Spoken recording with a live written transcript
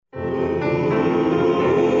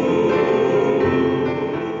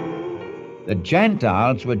The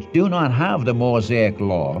Gentiles, which do not have the Mosaic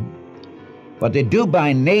law, but they do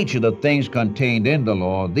by nature the things contained in the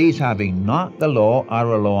law, these having not the law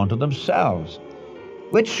are a law unto themselves,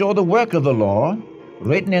 which show the work of the law,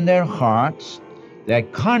 written in their hearts, their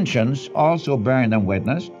conscience also bearing them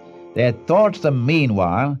witness, their thoughts the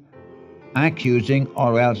meanwhile accusing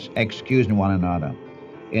or else excusing one another.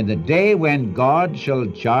 In the day when God shall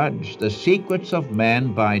judge the secrets of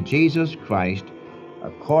men by Jesus Christ,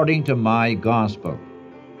 according to my gospel.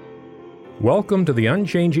 Welcome to the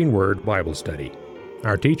Unchanging Word Bible Study.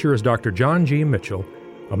 Our teacher is Dr. John G. Mitchell,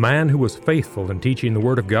 a man who was faithful in teaching the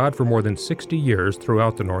Word of God for more than 60 years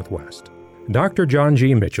throughout the Northwest. Dr. John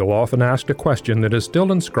G. Mitchell often asked a question that is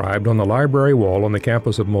still inscribed on the library wall on the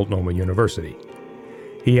campus of Multnomah University.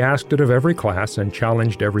 He asked it of every class and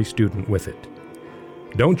challenged every student with it.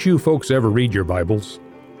 Don't you folks ever read your Bibles?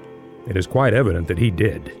 It is quite evident that he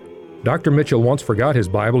did. Dr. Mitchell once forgot his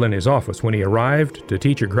Bible in his office when he arrived to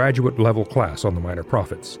teach a graduate-level class on the Minor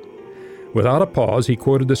Prophets. Without a pause, he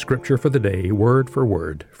quoted the scripture for the day, word for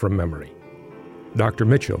word, from memory. Dr.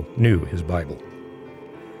 Mitchell knew his Bible.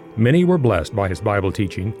 Many were blessed by his Bible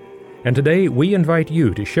teaching, and today we invite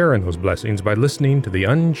you to share in those blessings by listening to the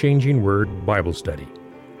Unchanging Word Bible Study.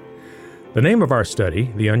 The name of our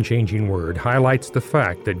study, The Unchanging Word, highlights the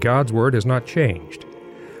fact that God's Word has not changed.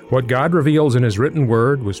 What God reveals in His written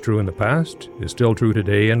Word was true in the past, is still true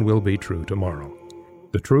today, and will be true tomorrow.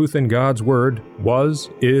 The truth in God's Word was,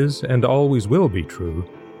 is, and always will be true.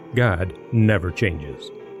 God never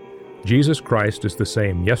changes. Jesus Christ is the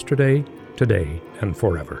same yesterday, today, and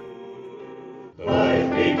forever.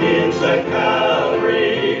 Life begins at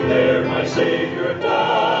Calvary, there my Savior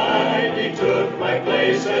died. He took my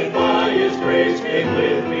place and by His grace came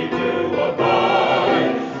with me to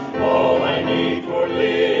abide. All I need for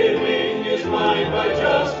living is mine by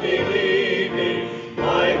just believing.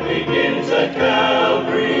 Life begins at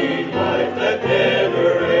Calvary, life that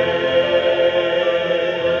never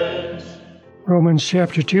ends. Romans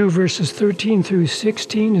chapter 2, verses 13 through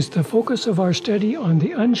 16 is the focus of our study on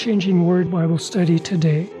the Unchanging Word Bible Study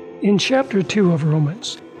today. In chapter 2 of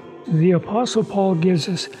Romans, the Apostle Paul gives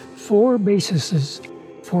us 4 bases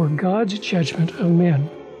for God's judgment of men.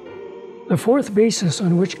 The 4th basis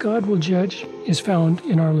on which God will judge is found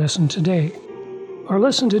in our lesson today. Our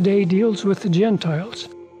lesson today deals with the Gentiles.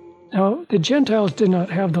 Now, the Gentiles did not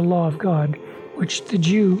have the law of God, which the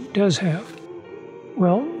Jew does have.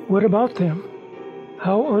 Well, what about them?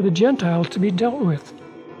 How are the Gentiles to be dealt with?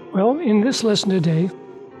 Well, in this lesson today,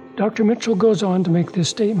 Dr. Mitchell goes on to make this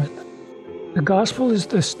statement. The gospel is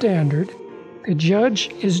the standard, the judge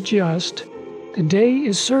is just, the day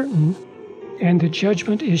is certain, and the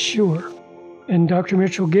judgment is sure. And Dr.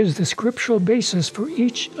 Mitchell gives the scriptural basis for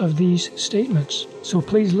each of these statements, so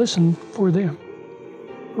please listen for them.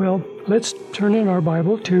 Well, let's turn in our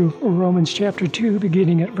Bible to Romans chapter 2,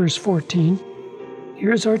 beginning at verse 14.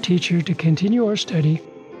 Here's our teacher to continue our study,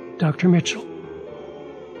 Dr. Mitchell.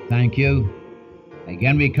 Thank you.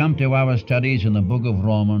 Again, we come to our studies in the book of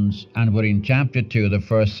Romans, and we're in chapter 2, the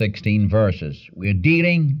first 16 verses. We're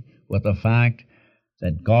dealing with the fact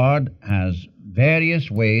that God has various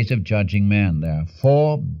ways of judging men. There are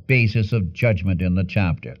 4 bases of judgment in the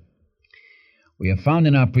chapter. We have found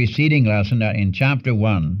in our preceding lesson that in chapter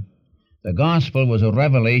 1, the gospel was a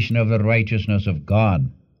revelation of the righteousness of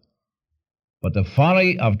God. But the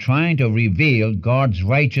folly of trying to reveal God's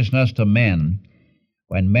righteousness to men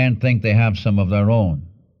when men think they have some of their own.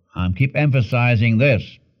 I keep emphasizing this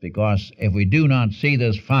because if we do not see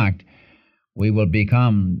this fact, we will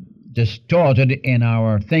become distorted in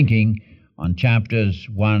our thinking on chapters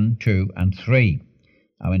 1, 2, and 3.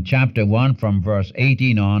 Now in chapter 1, from verse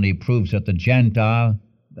 18 on, he proves that the Gentile,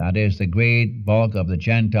 that is the great bulk of the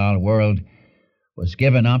Gentile world, was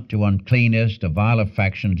given up to uncleanness, to vile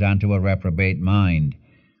affections, and to a reprobate mind.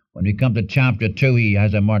 When we come to chapter 2, he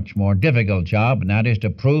has a much more difficult job, and that is to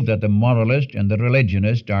prove that the moralist and the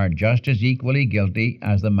religionist are just as equally guilty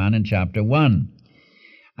as the man in chapter 1.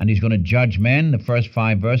 And he's going to judge men, the first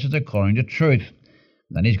 5 verses, according to truth.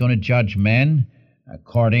 Then he's going to judge men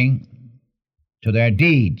according to their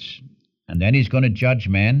deeds. And then he's going to judge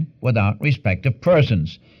men without respect of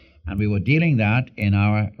persons. And we were dealing that in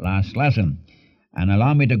our last lesson. And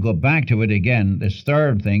allow me to go back to it again. This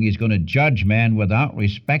third thing, he's going to judge men without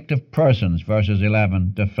respect of persons, verses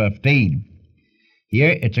 11 to 15.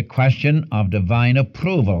 Here it's a question of divine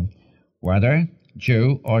approval, whether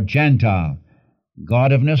Jew or Gentile.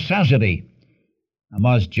 God of necessity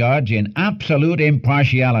must judge in absolute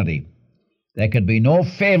impartiality. There could be no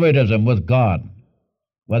favoritism with God,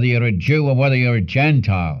 whether you're a Jew or whether you're a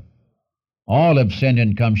Gentile. All have sinned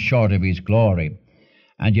and come short of His glory.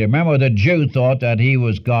 And you remember the Jew thought that he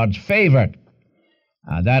was God's favorite,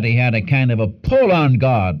 that he had a kind of a pull on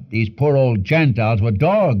God. These poor old Gentiles were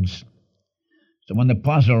dogs. So when the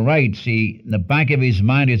apostle writes, in the back of his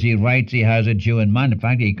mind as he writes, he has a Jew in mind. In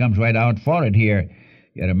fact, he comes right out for it here.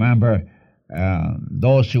 You remember,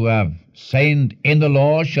 those who have sinned in the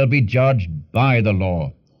law shall be judged by the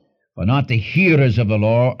law. For not the hearers of the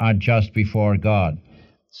law are just before God.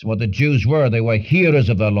 That's what the Jews were. They were hearers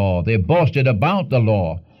of the law. They boasted about the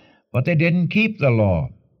law, but they didn't keep the law.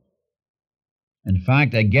 In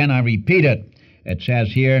fact, again, I repeat it. It says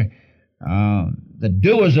here, the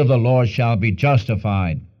doers of the law shall be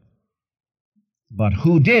justified. But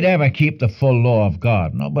who did ever keep the full law of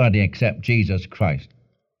God? Nobody except Jesus Christ.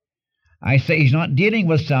 I say he's not dealing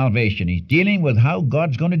with salvation. He's dealing with how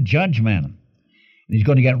God's going to judge men. And he's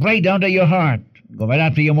going to get right down to your heart, go right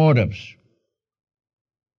after your motives.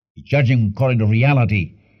 He's judging according to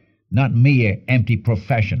reality, not mere empty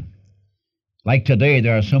profession. Like today,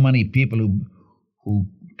 there are so many people who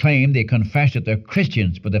claim, they confess that they're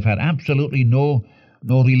Christians, but they've had absolutely no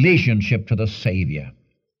relationship to the Savior.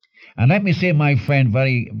 And let me say, my friend,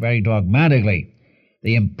 very, very dogmatically,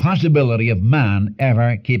 the impossibility of man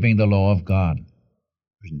ever keeping the law of God.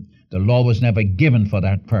 The law was never given for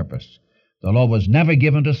that purpose. The law was never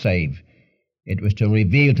given to save. It was to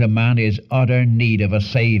reveal to man his utter need of a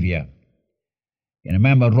Savior. You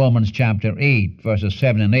remember Romans chapter 8, verses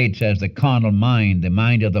 7 and 8 says, the carnal mind, the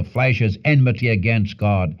mind of the flesh, is enmity against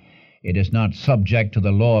God. It is not subject to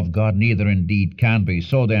the law of God, neither indeed can be.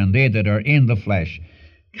 So then, they that are in the flesh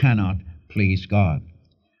cannot please God.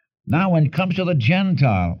 Now, when it comes to the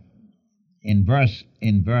Gentile, in verse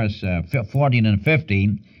 14 and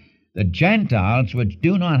 15, the Gentiles which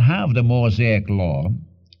do not have the Mosaic law,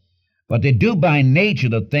 but they do by nature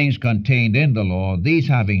the things contained in the law, these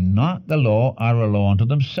having not the law are a law unto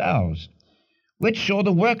themselves, which show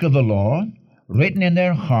the work of the law, written in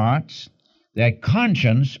their hearts, their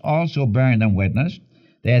conscience also bearing them witness,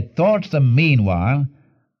 their thoughts the meanwhile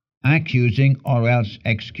accusing or else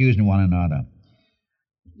excusing one another.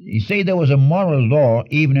 You see, there was a moral law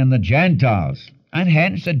even in the Gentiles, and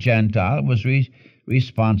hence the Gentile was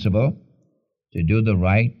responsible to do the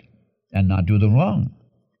right and not do the wrong.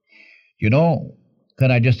 You know,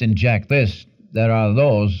 could I just inject this? There are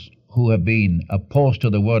those who have been opposed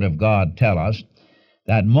to the Word of God tell us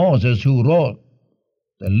that Moses, who wrote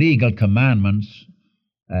the legal commandments,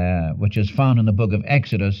 which is found in the book of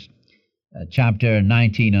Exodus, chapter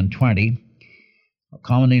 19 and 20,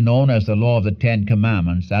 commonly known as the Law of the Ten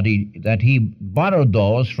Commandments, that he borrowed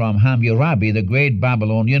those from Hammurabi, the great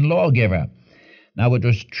Babylonian lawgiver. Now, it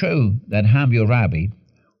was true that Hammurabi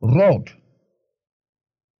wrote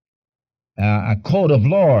a code of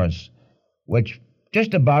laws which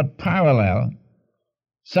just about parallel,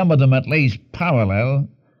 some of them at least parallel,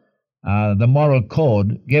 the moral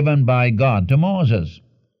code given by God to Moses.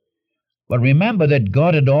 But remember that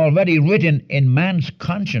God had already written in man's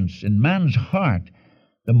conscience, in man's heart,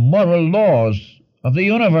 the moral laws of the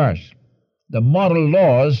universe, the moral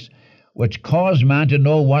laws which caused man to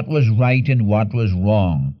know what was right and what was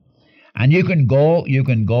wrong. And you can go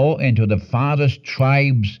into the farthest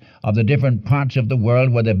tribes of the different parts of the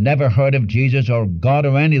world where they've never heard of Jesus or God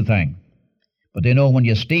or anything, but they know when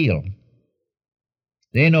you steal.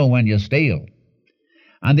 They know when you steal.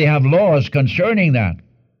 And they have laws concerning that.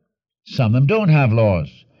 Some of them don't have laws.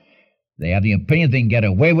 They have the opinion they can get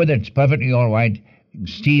away with it. It's perfectly all right. You can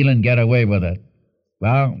steal and get away with it.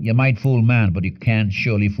 Well, you might fool man, but you can't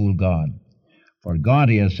surely fool God. For God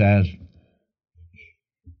here says,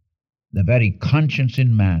 the very conscience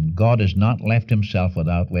in man, God has not left himself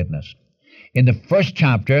without witness. In the first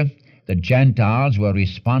chapter, the Gentiles were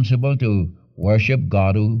responsible to worship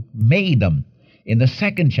God who made them. In the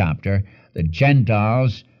second chapter, the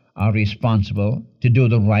Gentiles are responsible to do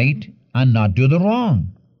the right and not do the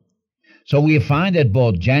wrong. So we find that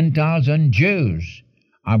both Gentiles and Jews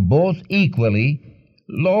are both equally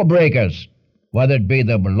lawbreakers, whether it be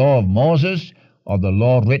the law of Moses or the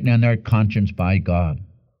law written in their conscience by God.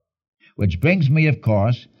 Which brings me, of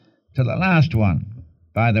course, to the last one.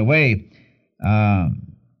 By the way, I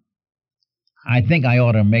think I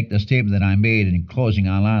ought to make the statement that I made in closing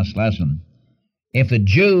our last lesson. If the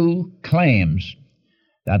Jew claims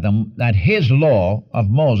that his law of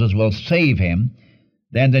Moses will save him,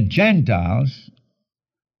 then the Gentiles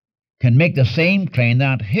can make the same claim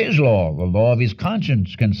that his law, the law of his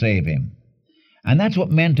conscience, can save him. And that's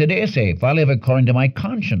what men today say, if I live according to my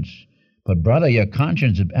conscience. But brother, your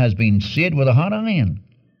conscience has been seared with a hot iron.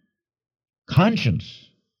 Conscience,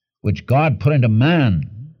 which God put into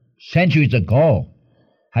man centuries ago,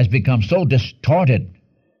 has become so distorted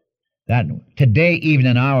that today, even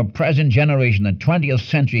in our present generation, the 20th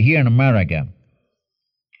century here in America,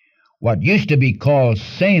 what used to be called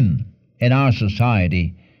sin in our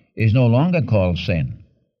society is no longer called sin.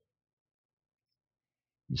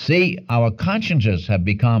 See, our consciences have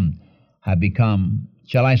become,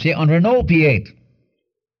 shall I say, under an opiate.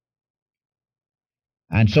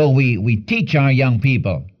 And so we teach our young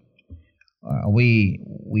people,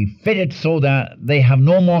 we fit it so that they have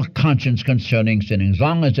no more conscience concerning sin, as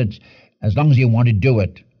long as you want to do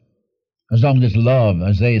it, as long as it's love,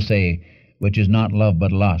 as they say, which is not love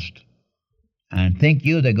but lust. And think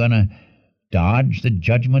you they're going to dodge the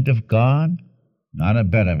judgment of God? Not a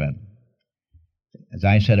bit of it. As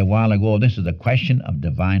I said a while ago, this is a question of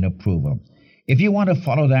divine approval. If you want to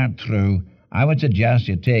follow that through, I would suggest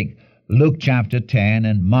you take Luke chapter 10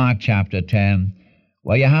 and Mark chapter 10,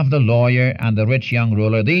 where you have the lawyer and the rich young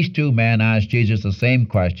ruler. These two men asked Jesus the same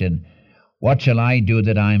question, what shall I do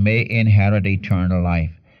that I may inherit eternal life?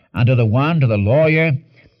 And to the one, to the lawyer,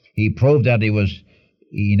 he proved that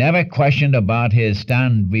he never questioned about his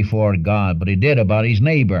stand before God, but he did about his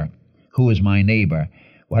neighbor. Who is my neighbor?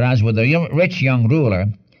 Whereas with the rich young ruler,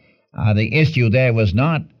 the issue there was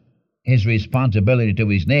not his responsibility to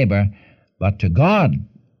his neighbor, but to God,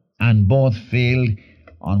 and both failed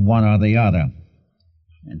on one or the other.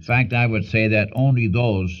 In fact, I would say that only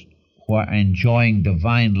those who are enjoying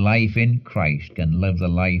divine life in Christ can live the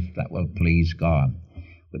life that will please God.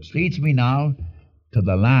 Which leads me now to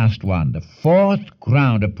the last one. The fourth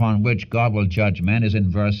ground upon which God will judge men is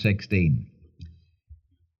in verse 16.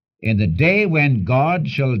 In the day when God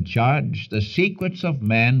shall judge the secrets of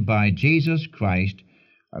men by Jesus Christ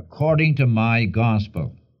according to my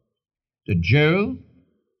gospel. The Jew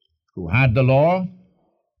who had the law,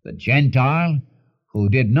 the Gentile who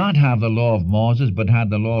did not have the law of Moses but had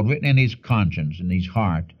the law written in his conscience, in his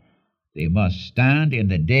heart, they must stand in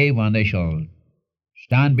the day when they shall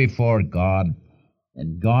stand before God,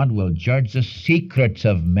 and God will judge the secrets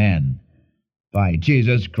of men by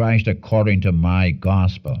Jesus Christ according to my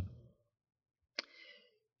gospel.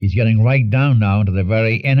 He's getting right down now to the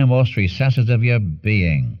very innermost recesses of your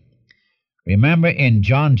being. Remember in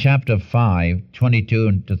John chapter 5,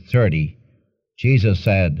 22 to 30, Jesus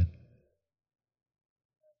said,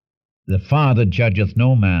 the Father judgeth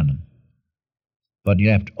no man, but he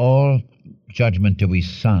left all judgment to his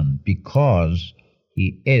Son, because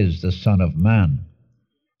he is the Son of Man.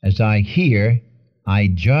 As I hear, I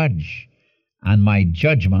judge, and my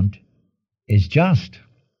judgment is just.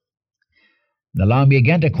 Now allow me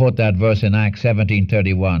again to quote that verse in Acts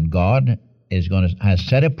 17:31. God has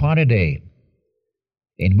set apart a day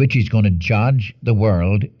in which he's going to judge the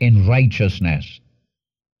world in righteousness.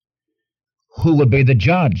 Who will be the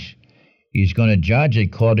judge? He's going to judge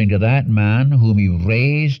according to that man whom he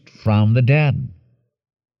raised from the dead.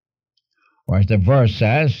 Or as the verse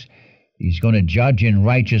says, he's going to judge in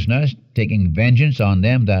righteousness, taking vengeance on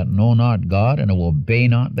them that know not God and who obey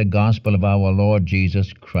not the gospel of our Lord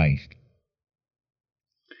Jesus Christ.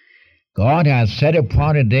 God has set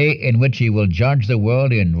apart a day in which he will judge the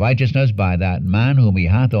world in righteousness by that man whom he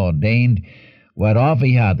hath ordained, whereof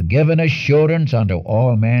he hath given assurance unto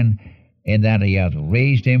all men, in that he hath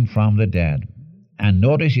raised him from the dead. And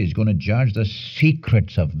notice he's going to judge the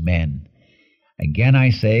secrets of men. Again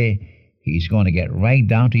I say, he's going to get right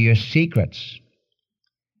down to your secrets.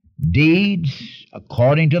 Deeds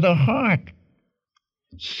according to the heart.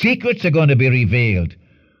 Secrets are going to be revealed.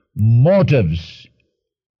 Motives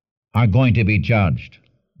are going to be judged.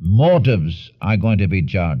 Motives are going to be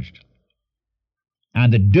judged.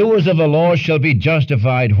 And the doers of the law shall be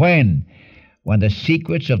justified when? When the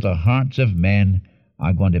secrets of the hearts of men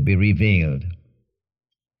are going to be revealed.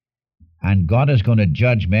 And God is going to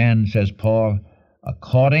judge men, says Paul,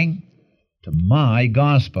 according to my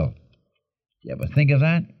gospel. You ever think of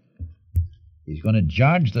that? He's going to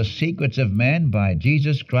judge the secrets of men by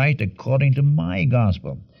Jesus Christ according to my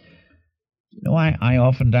gospel. You know, I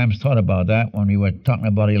oftentimes thought about that when we were talking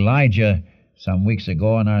about Elijah some weeks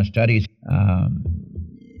ago in our studies.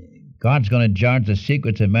 God's going to judge the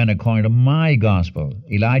secrets of men according to my gospel.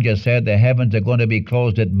 Elijah said the heavens are going to be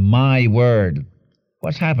closed at my word.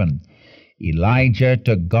 What's happened? Elijah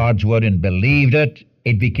took God's word and believed it.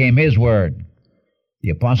 It became his word. The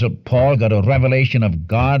Apostle Paul got a revelation of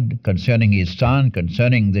God concerning his Son,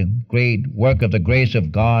 concerning the great work of the grace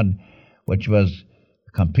of God, which was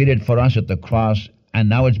completed for us at the cross, and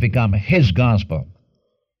now it's become his gospel.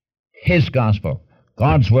 His gospel.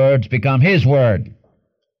 God's words become his word.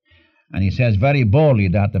 And he says very boldly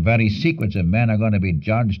that the very secrets of men are going to be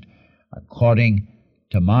judged according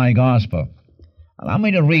to my gospel. Allow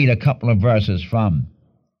me to read a couple of verses from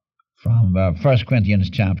from 1 Corinthians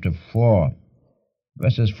chapter 4,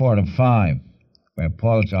 verses 4 to 5, where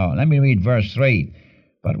Paul says, let me read verse 3.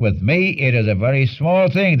 But with me it is a very small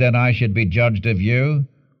thing that I should be judged of you,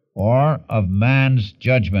 or of man's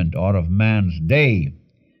judgment, or of man's day.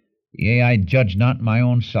 Yea, I judge not my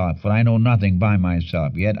own self, for I know nothing by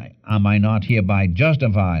myself, yet am I not hereby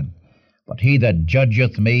justified. But he that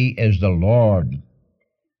judgeth me is the Lord.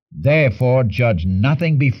 Therefore judge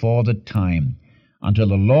nothing before the time, until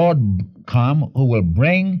the Lord come, who will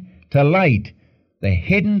bring to light the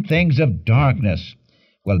hidden things of darkness,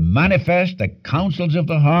 will manifest the counsels of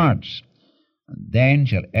the hearts. And then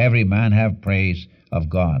shall every man have praise of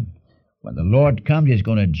God. When the Lord comes, he's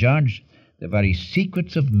going to judge the very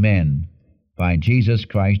secrets of men by Jesus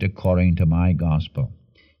Christ according to my gospel.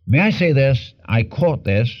 May I say this? I quote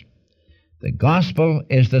this. The gospel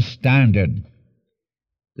is the standard.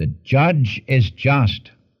 The judge is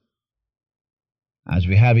just. As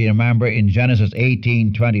we have you remember in Genesis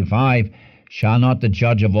 18:25, shall not the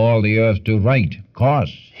judge of all the earth do right? Of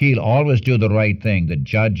course, he'll always do the right thing. The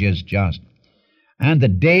judge is just. And the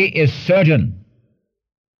day is certain.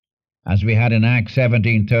 As we had in Acts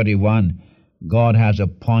 17:31, God has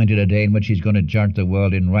appointed a day in which he's going to judge the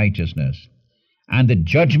world in righteousness. And the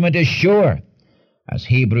judgment is sure. As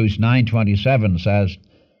Hebrews 9:27 says,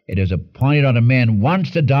 it is appointed unto men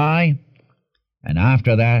once to die, and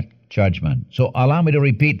after that, judgment. So allow me to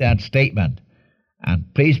repeat that statement,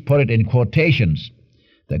 and please put it in quotations.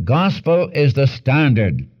 The gospel is the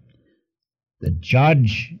standard. The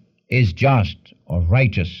judge is just or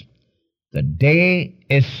righteous. The day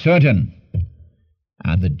is certain,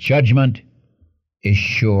 and the judgment is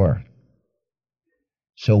sure.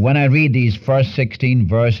 So when I read these first 16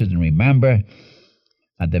 verses, and remember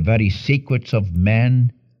that the very secrets of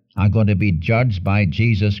men are going to be judged by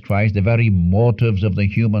Jesus Christ, the very motives of the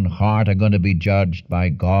human heart are going to be judged by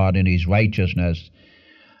God in his righteousness,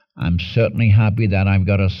 I'm certainly happy that I've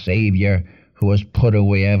got a Savior who has put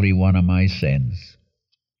away every one of my sins.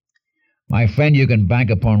 My friend, you can bank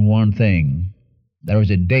upon one thing. There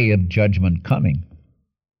is a day of judgment coming.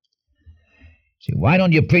 See, why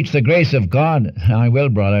don't you preach the grace of God? I will,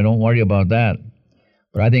 brother, don't worry about that.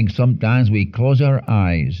 But I think sometimes we close our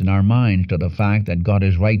eyes and our minds to the fact that God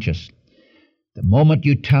is righteous. The moment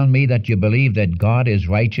you tell me that you believe that God is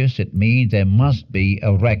righteous, it means there must be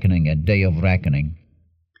a reckoning, a day of reckoning.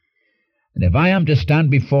 And if I am to stand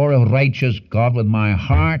before a righteous God with my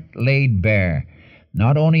heart laid bare,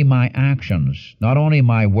 not only my actions, not only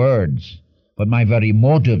my words, but my very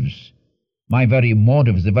motives,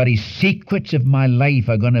 the very secrets of my life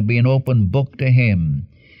are going to be an open book to him,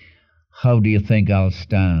 how do you think I'll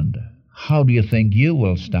stand? How do you think you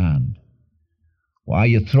will stand? Why,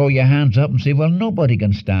 you throw your hands up and say, well, nobody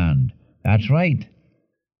can stand. That's right.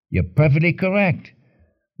 You're perfectly correct.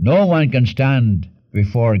 No one can stand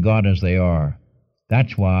before God as they are.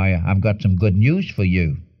 That's why I've got some good news for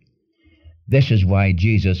you. This is why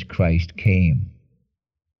Jesus Christ came.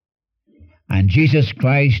 And Jesus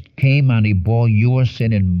Christ came and he bore your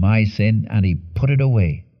sin and my sin, and he put it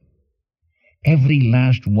away. Every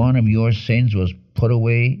last one of your sins was put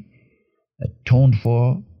away, atoned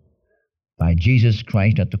for by Jesus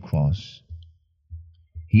Christ at the cross.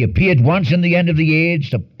 He appeared once in the end of the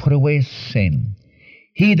age to put away sin.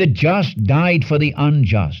 He the just died for the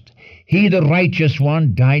unjust. He the righteous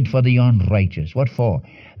one died for the unrighteous. What for?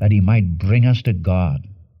 That he might bring us to God.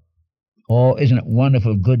 Oh, isn't it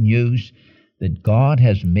wonderful good news that God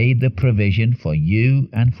has made the provision for you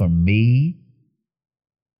and for me,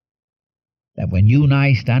 that when you and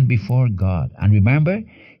I stand before God, and remember,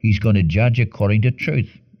 he's going to judge according to truth.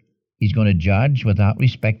 He's going to judge without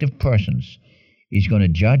respect of persons. He's going to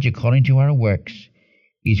judge according to our works.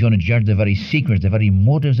 He's going to judge the very secrets, the very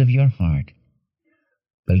motives of your heart.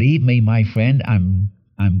 Believe me, my friend,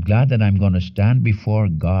 I'm glad that I'm going to stand before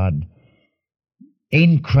God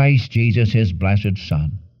in Christ Jesus, his blessed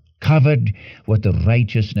Son, covered with the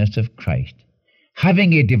righteousness of Christ,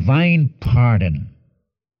 having a divine pardon.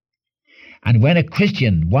 And when a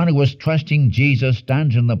Christian, one who was trusting Jesus,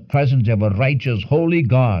 stands in the presence of a righteous, holy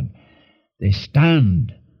God, they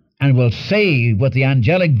stand and will say with the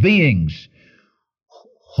angelic beings,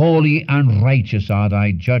 holy and righteous are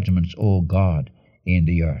thy judgments, O God, in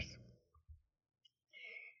the earth.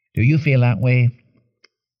 Do you feel that way?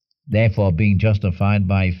 Therefore, being justified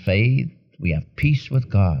by faith, we have peace with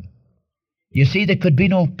God. You see, there could be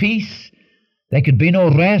no peace, there could be no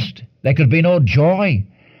rest, there could be no joy,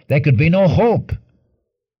 there could be no hope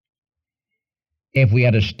if we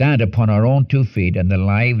had to stand upon our own 2 feet and the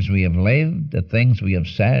lives we have lived, the things we have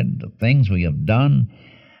said, the things we have done,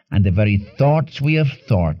 and the very thoughts we have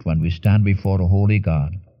thought when we stand before a holy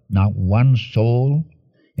God. Not one soul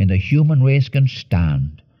in the human race can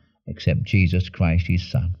stand except Jesus Christ,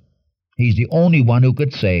 his Son. He's the only one who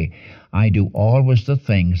could say, I do always the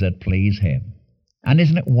things that please him. And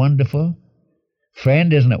isn't it wonderful?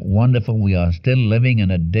 Friend, isn't it wonderful we are still living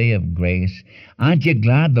in a day of grace? Aren't you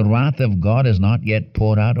glad the wrath of God is not yet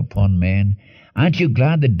poured out upon men? Aren't you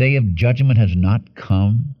glad the day of judgment has not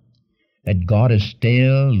come? That God is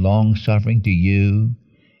still long-suffering to you?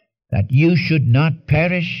 That you should not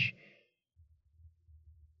perish?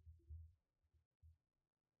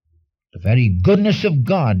 The very goodness of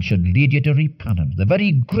God should lead you to repentance. The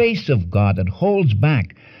very grace of God that holds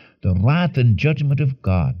back the wrath and judgment of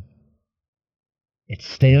God. He's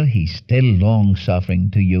still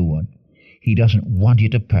long-suffering to you. He doesn't want you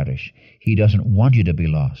to perish. He doesn't want you to be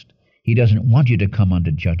lost. He doesn't want you to come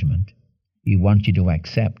under judgment. He wants you to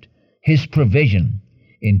accept his provision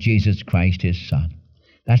in Jesus Christ, his Son.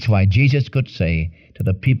 That's why Jesus could say to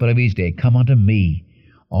the people of his day, come unto me,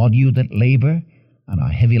 all you that labor and are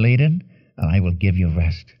heavy laden, and I will give you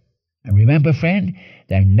rest. And remember, friend,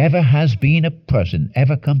 there never has been a person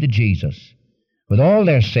ever come to Jesus with all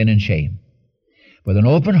their sin and shame, with an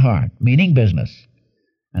open heart, meaning business,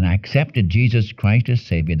 and accepted Jesus Christ as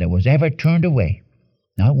Savior that was ever turned away.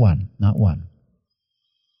 Not one, not one.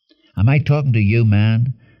 Am I talking to you,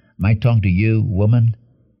 man? Am I talking to you, woman?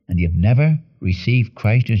 And you've never received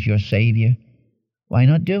Christ as your Savior? Why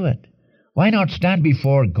not do it? Why not stand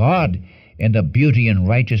before God in the beauty and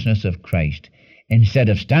righteousness of Christ, instead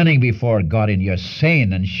of standing before God in your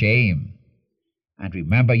sin and shame? And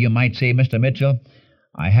remember, you might say, Mr. Mitchell,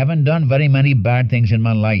 I haven't done very many bad things in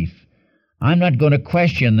my life. I'm not going to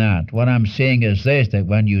question that. What I'm saying is this, that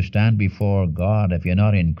when you stand before God, if you're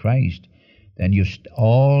not in Christ, then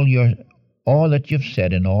all that you've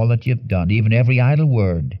said and all that you've done, even every idle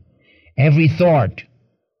word, every thought,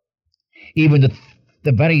 even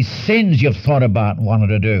the very sins you've thought about and wanted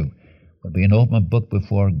to do, will be an open book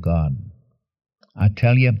before God. I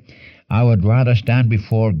tell you, I would rather stand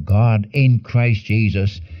before God in Christ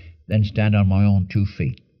Jesus than stand on my own 2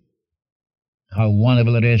 feet. How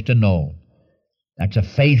wonderful it is to know that's a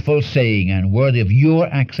faithful saying and worthy of your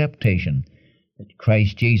acceptation, that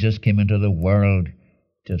Christ Jesus came into the world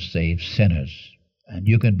to save sinners. And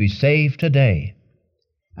you can be saved today.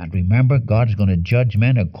 And remember, God's going to judge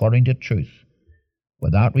men according to truth,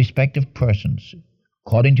 without respect of persons,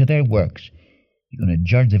 according to their works. You're going to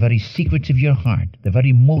judge the very secrets of your heart, the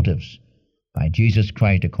very motives, by Jesus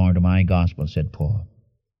Christ according to my gospel, said Paul.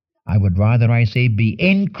 I would rather, I say, be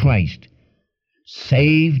in Christ,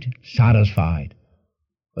 saved, satisfied,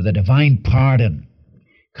 with a divine pardon,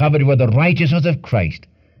 covered with the righteousness of Christ,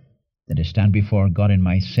 than to stand before God in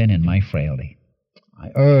my sin and my frailty.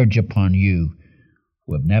 I urge upon you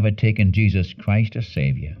who have never taken Jesus Christ as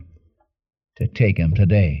Savior to take him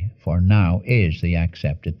today, for now is the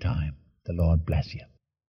accepted time. The Lord bless you.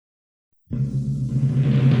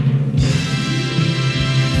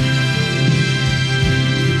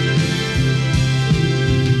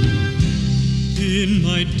 In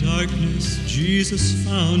my darkness, Jesus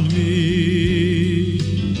found me,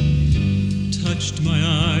 touched my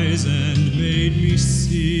eyes and made me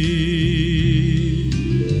see,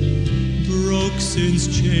 broke sin's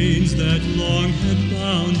chains that long had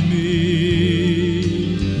bound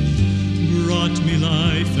me, brought me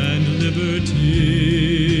life and liberty.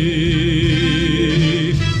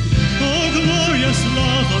 Oh, glorious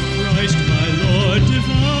love of Christ, my Lord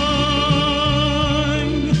divine,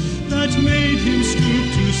 that made him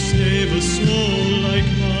stoop to save a soul like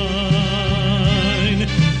mine.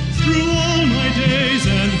 Through all my days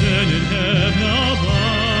and then in heaven above,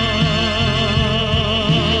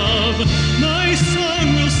 my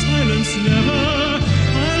song will silence never.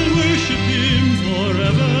 I'll worship him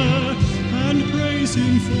forever and praise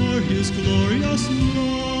him for his glorious love.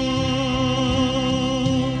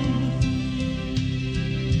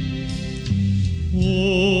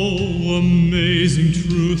 Oh, amazing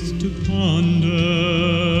truth to ponder,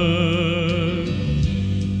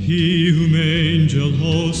 he whom angel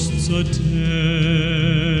hosts attend,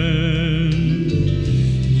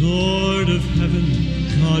 Lord of heaven,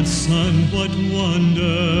 God's Son, what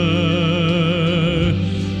wonder,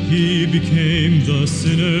 he became the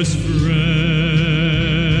sinner's friend.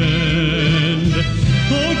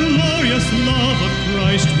 Oh, glorious love of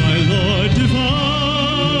Christ, my Lord divine,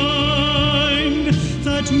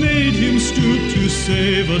 that made him stoop to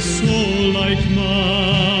save a soul like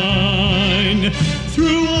mine.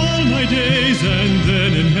 Through all my days and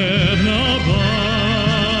then in heaven above,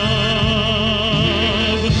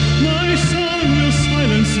 my song will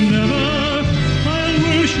silence never. I'll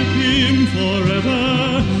worship him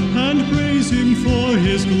forever and praise him for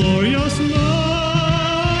his glory.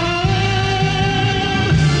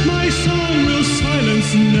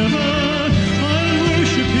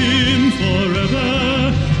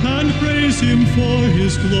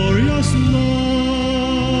 his glorious love,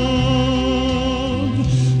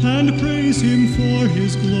 and praise him for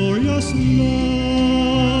his glorious love,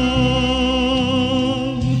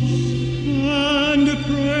 and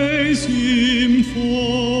praise him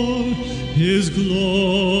for his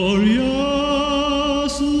glorious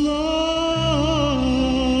love.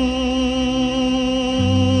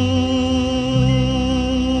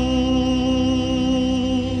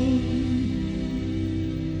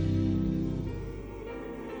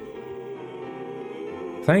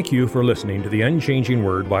 Thank you for listening to the Unchanging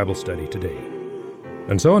Word Bible Study today.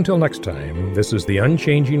 And so until next time, this is the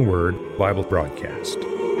Unchanging Word Bible broadcast.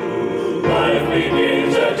 Life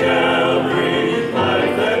begins at Calvary.